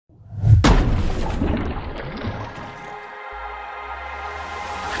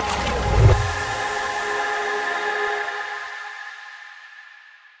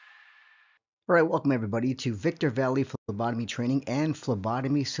All right, welcome everybody to Victor Valley Phlebotomy Training and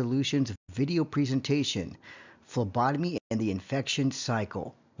Phlebotomy Solutions video presentation, Phlebotomy and the Infection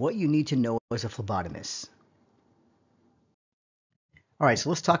Cycle, what you need to know as a phlebotomist. All right, so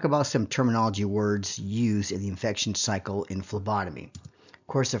let's talk about some terminology words used in the infection cycle in phlebotomy. Of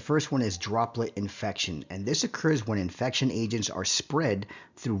course, the first one is droplet infection, and this occurs when infection agents are spread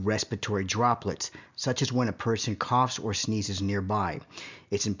through respiratory droplets, such as when a person coughs or sneezes nearby.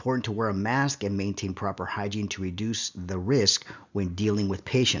 It's important to wear a mask and maintain proper hygiene to reduce the risk when dealing with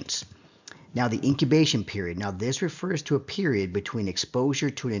patients. Now, the incubation period. Now, this refers to a period between exposure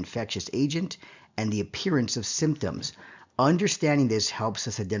to an infectious agent and the appearance of symptoms. Understanding this helps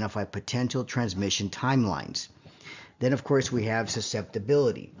us identify potential transmission timelines. Then, of course, we have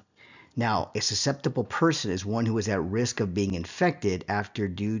susceptibility. Now, a susceptible person is one who is at risk of being infected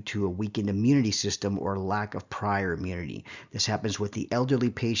due to a weakened immunity system or lack of prior immunity. This happens with the elderly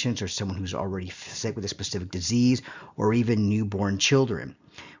patients or someone who's already sick with a specific disease, or even newborn children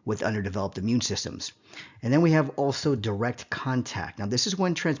with underdeveloped immune systems. And then we have also direct contact. Now, this is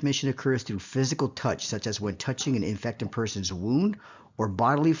when transmission occurs through physical touch, such as when touching an infected person's wound or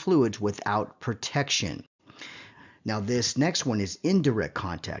bodily fluids without protection. Now, this next one is indirect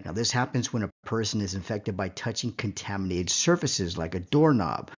contact. Now, this happens when a person is infected by touching contaminated surfaces like a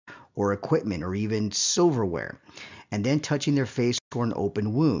doorknob or equipment or even silverware, and then touching their face or an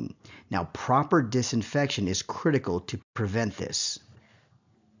open wound. Now, proper disinfection is critical to prevent this.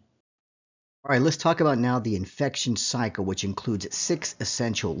 All right, let's talk about now the infection cycle, which includes 6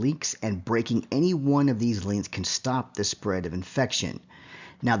 essential links, and breaking any one of these links can stop the spread of infection.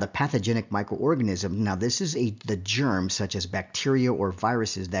 Now, the pathogenic microorganism, now this is the germs such as bacteria or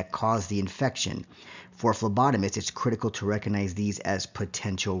viruses that cause the infection. For phlebotomists, it's critical to recognize these as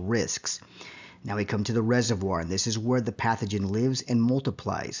potential risks. Now we come to the reservoir, and this is where the pathogen lives and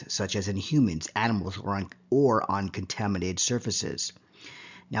multiplies, such as in humans, animals, or on contaminated surfaces.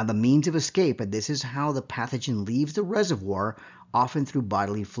 Now, the means of escape, and this is how the pathogen leaves the reservoir, often through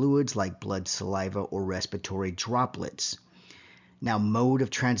bodily fluids like blood, saliva, or respiratory droplets. Now, mode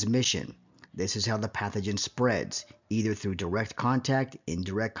of transmission. This is how the pathogen spreads, either through direct contact,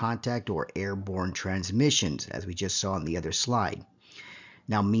 indirect contact, or airborne transmissions, as we just saw on the other slide.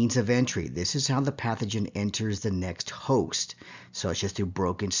 Now, means of entry. This is how the pathogen enters the next host, such as through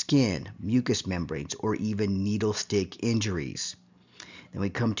broken skin, mucous membranes, or even needle stick injuries. Then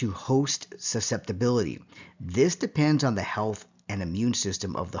we come to host susceptibility. This depends on the health and immune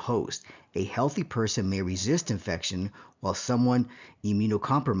system of the host. A healthy person may resist infection, while someone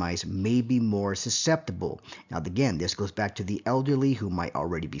immunocompromised may be more susceptible. Now, again, this goes back to the elderly who might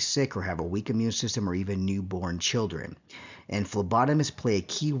already be sick or have a weak immune system, or even newborn children. And phlebotomists play a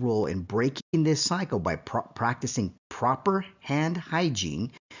key role in breaking this cycle by practicing proper hand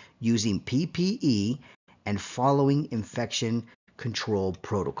hygiene, using PPE, and following infection control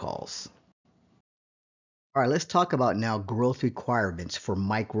protocols. All right, let's talk about now growth requirements for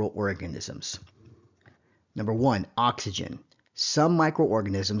microorganisms. Number 1, oxygen. Some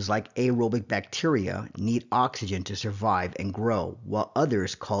microorganisms, like aerobic bacteria, need oxygen to survive and grow, while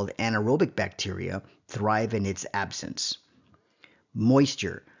others, called anaerobic bacteria, thrive in its absence.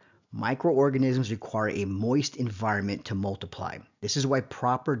 Moisture. Microorganisms require a moist environment to multiply. This is why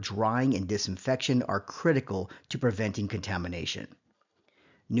proper drying and disinfection are critical to preventing contamination.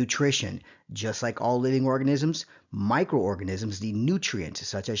 Nutrition. Just like all living organisms, microorganisms need nutrients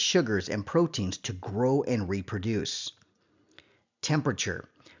such as sugars and proteins to grow and reproduce. Temperature.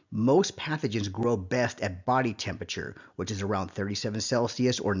 Most pathogens grow best at body temperature, which is around 37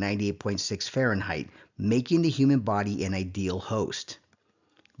 Celsius or 98.6 Fahrenheit, making the human body an ideal host.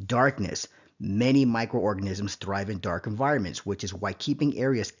 Darkness. Many microorganisms thrive in dark environments, which is why keeping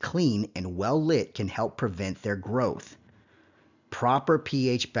areas clean and well lit can help prevent their growth. Proper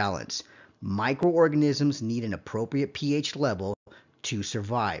pH balance. Microorganisms need an appropriate pH level to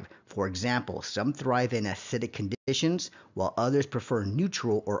survive. For example, some thrive in acidic conditions, while others prefer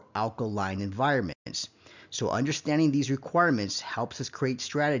neutral or alkaline environments. So understanding these requirements helps us create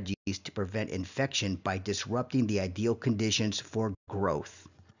strategies to prevent infection by disrupting the ideal conditions for growth.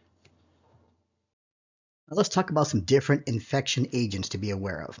 Now let's talk about some different infection agents to be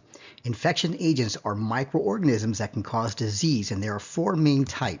aware of. Infection agents are microorganisms that can cause disease, and there are 4 main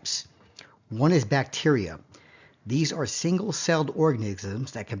types. One is bacteria. These are single-celled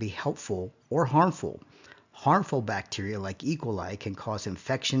organisms that can be helpful or harmful. Harmful bacteria like E. coli can cause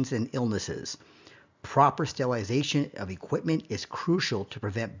infections and illnesses. Proper sterilization of equipment is crucial to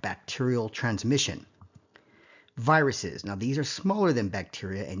prevent bacterial transmission. Viruses. Now, these are smaller than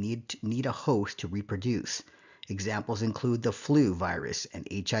bacteria and need a host to reproduce. Examples include the flu virus and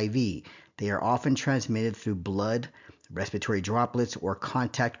HIV. They are often transmitted through blood, respiratory droplets, or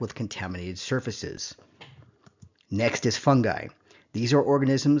contact with contaminated surfaces. Next is fungi. These are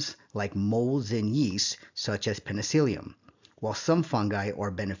organisms like molds and yeast, such as penicillium. While some fungi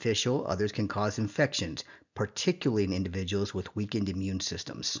are beneficial, others can cause infections, particularly in individuals with weakened immune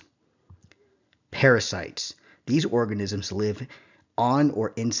systems. Parasites. These organisms live on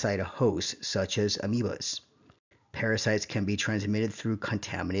or inside a host, such as amoebas. Parasites can be transmitted through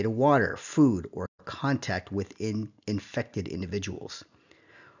contaminated water, food, or contact with infected individuals.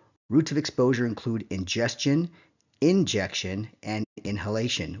 Routes of exposure include ingestion, injection, and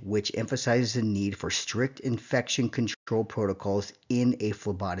inhalation, which emphasizes the need for strict infection control protocols in a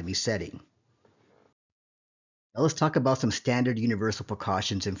phlebotomy setting. Now let's talk about some standard universal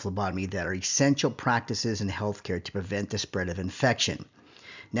precautions in phlebotomy that are essential practices in healthcare to prevent the spread of infection.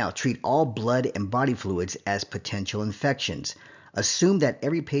 Now, treat all blood and body fluids as potential infections. Assume that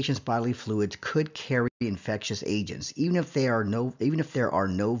every patient's bodily fluids could carry infectious agents, even if there are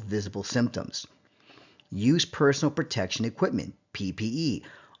no visible symptoms. Use personal protection equipment, PPE.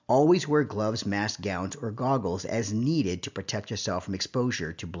 Always wear gloves, masks, gowns, or goggles as needed to protect yourself from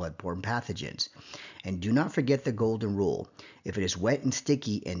exposure to bloodborne pathogens. And do not forget the golden rule. If it is wet and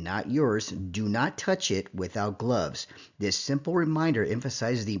sticky and not yours, do not touch it without gloves. This simple reminder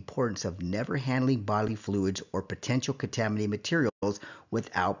emphasizes the importance of never handling bodily fluids or potential contaminated materials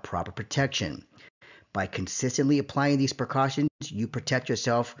without proper protection. By consistently applying these precautions, you protect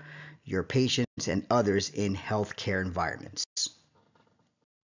yourself, your patients, and others in healthcare environments.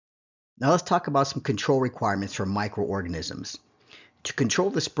 Now let's talk about some control requirements for microorganisms. To control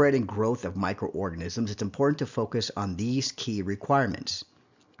the spread and growth of microorganisms, it's important to focus on these key requirements.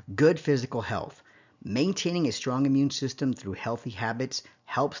 Good physical health. Maintaining a strong immune system through healthy habits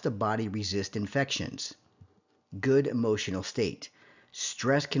helps the body resist infections. Good emotional state.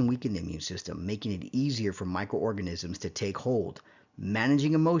 Stress can weaken the immune system, making it easier for microorganisms to take hold.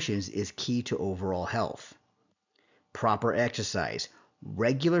 Managing emotions is key to overall health. Proper exercise.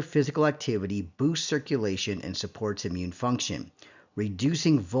 Regular physical activity boosts circulation and supports immune function,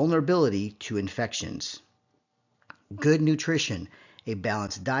 reducing vulnerability to infections. Good nutrition. A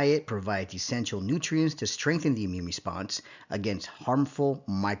balanced diet provides essential nutrients to strengthen the immune response against harmful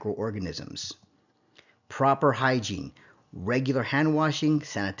microorganisms. Proper hygiene. Regular hand washing,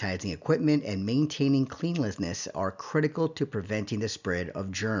 sanitizing equipment, and maintaining cleanliness are critical to preventing the spread of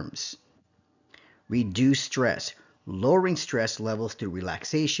germs. Reduce stress. Lowering stress levels through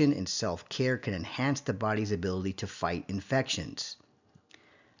relaxation and self-care can enhance the body's ability to fight infections.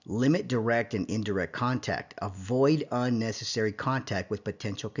 Limit direct and indirect contact. Avoid unnecessary contact with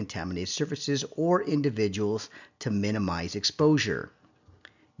potential contaminated surfaces or individuals to minimize exposure.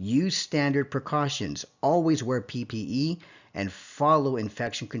 Use standard precautions. Always wear PPE and follow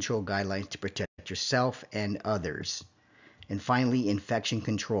infection control guidelines to protect yourself and others. And finally, infection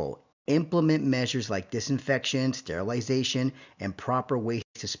control. Implement measures like disinfection, sterilization, and proper waste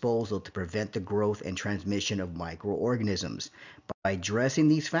disposal to prevent the growth and transmission of microorganisms. By addressing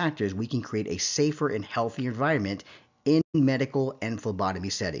these factors, we can create a safer and healthier environment in medical and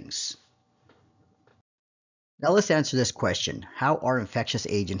phlebotomy settings. Now let's answer this question. How are infectious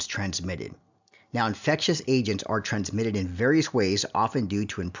agents transmitted? Now, infectious agents are transmitted in various ways, often due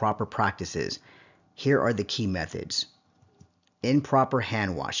to improper practices. Here are the key methods. Improper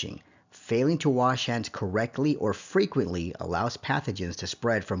hand washing. Failing to wash hands correctly or frequently allows pathogens to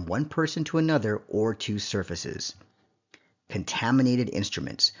spread from one person to another or to surfaces. Contaminated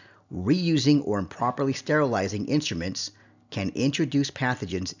instruments. Reusing or improperly sterilizing instruments can introduce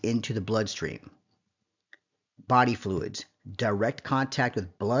pathogens into the bloodstream. Body fluids. Direct contact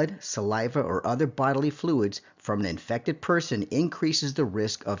with blood, saliva, or other bodily fluids from an infected person increases the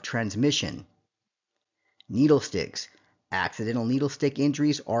risk of transmission. Needle sticks. Accidental needle stick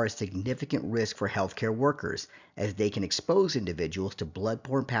injuries are a significant risk for healthcare workers, as they can expose individuals to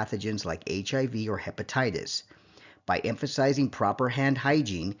bloodborne pathogens like HIV or hepatitis. By emphasizing proper hand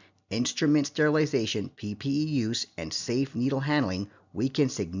hygiene, instrument sterilization, PPE use, and safe needle handling, we can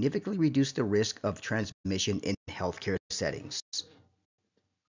significantly reduce the risk of transmission in healthcare settings.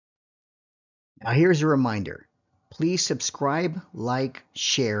 Now here's a reminder. Please subscribe, like,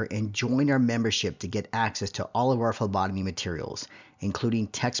 share, and join our membership to get access to all of our phlebotomy materials, including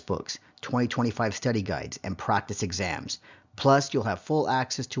textbooks, 2025 study guides, and practice exams. Plus, you'll have full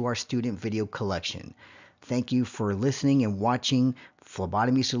access to our student video collection. Thank you for listening and watching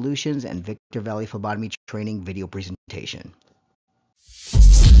Phlebotomy Solutions and Victor Valley Phlebotomy Training video presentation.